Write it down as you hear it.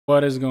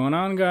What is going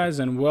on, guys,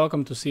 and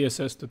welcome to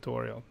CSS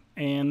tutorial.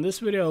 In this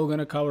video we're going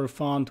to cover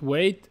font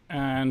weight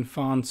and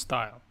font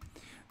style.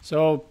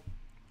 So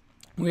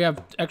we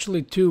have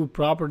actually two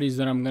properties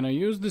that I'm going to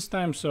use this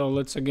time. So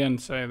let's again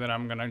say that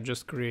I'm going to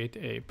just create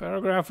a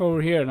paragraph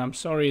over here, and I'm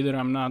sorry that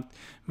I'm not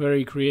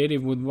very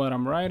creative with what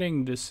I'm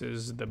writing. This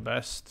is the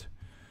best,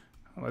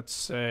 let's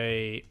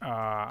say,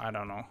 I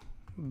don't know,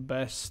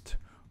 best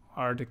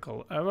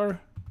article ever.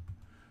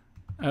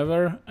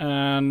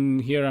 And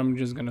here I'm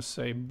just gonna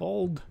say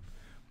bold,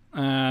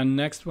 and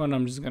next one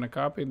I'm just gonna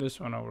copy this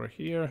one over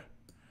here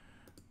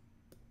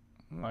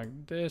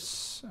like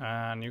this,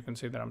 and you can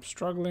see that I'm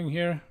struggling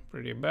here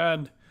pretty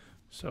bad.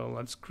 So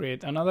let's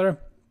create another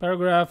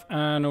paragraph,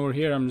 and over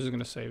here I'm just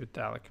gonna say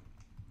italic.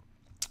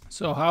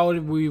 So how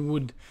we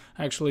would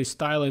actually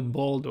style it,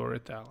 bold or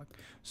italic?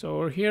 So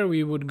over here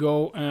we would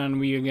go and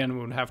we again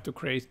would have to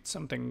create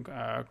something,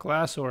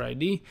 class or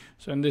ID.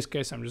 So in this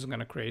case I'm just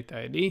going to create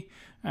ID,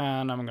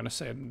 and I'm going to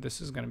say that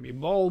this is going to be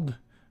bold,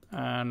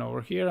 and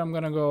over here I'm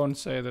going to go and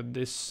say that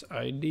this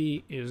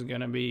ID is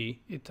going to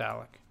be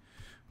italic.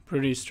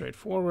 Pretty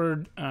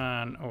straightforward.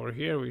 And over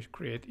here we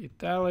create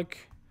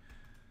italic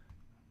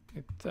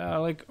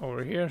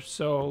over here.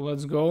 So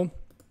let's go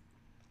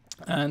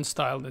and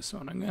style this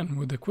one again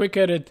with a quick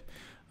edit,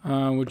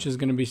 which is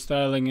going to be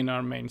styling in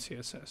our main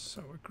CSS.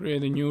 So we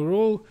create a new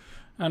rule,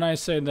 and I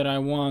say that I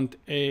want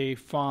a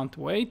font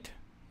weight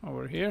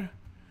over here,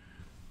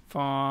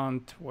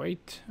 font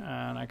weight,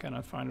 and I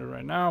cannot find it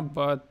right now,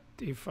 but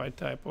if I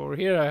type over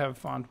here I have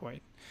font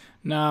weight.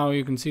 Now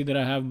you can see that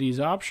I have these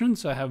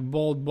options. I have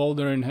bold,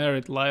 bolder,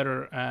 inherit,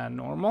 lighter, and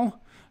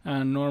normal.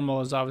 And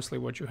normal is obviously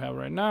what you have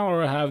right now,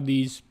 or I have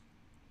these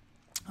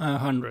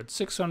 100,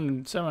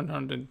 600,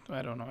 700,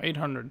 I don't know,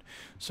 800.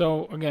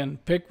 So again,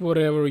 pick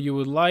whatever you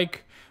would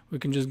like. We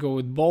can just go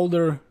with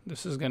bolder.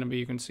 This is going to be,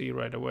 you can see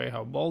right away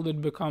how bold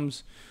it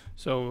becomes.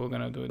 So we're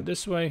going to do it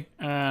this way.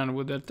 And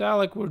with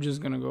italic, we're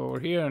just going to go over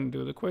here and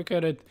do the quick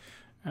edit.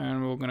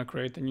 And we're going to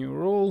create a new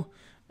rule.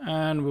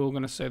 And we're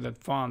going to say that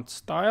font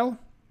style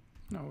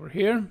over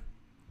here.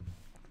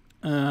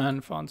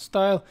 And font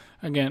style,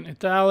 again,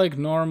 italic,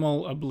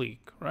 normal,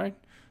 oblique, right?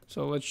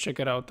 So let's check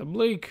it out.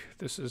 Oblique,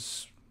 this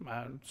is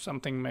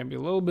something maybe a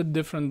little bit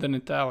different than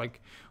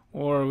italic,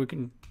 or we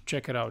can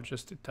check it out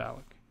just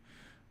italic.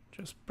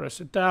 Just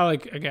press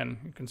italic. Again,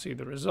 you can see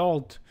the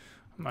result.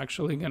 I'm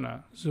actually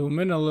gonna zoom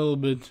in a little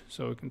bit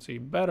so we can see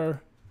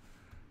better,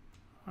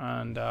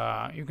 and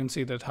you can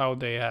see that how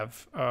they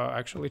have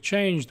actually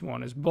changed.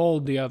 One is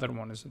bold, the other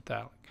one is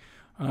italic.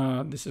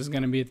 This is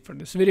gonna be it for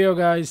this video,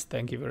 guys.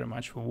 Thank you very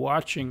much for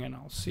watching, and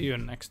I'll see you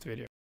in the next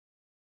video.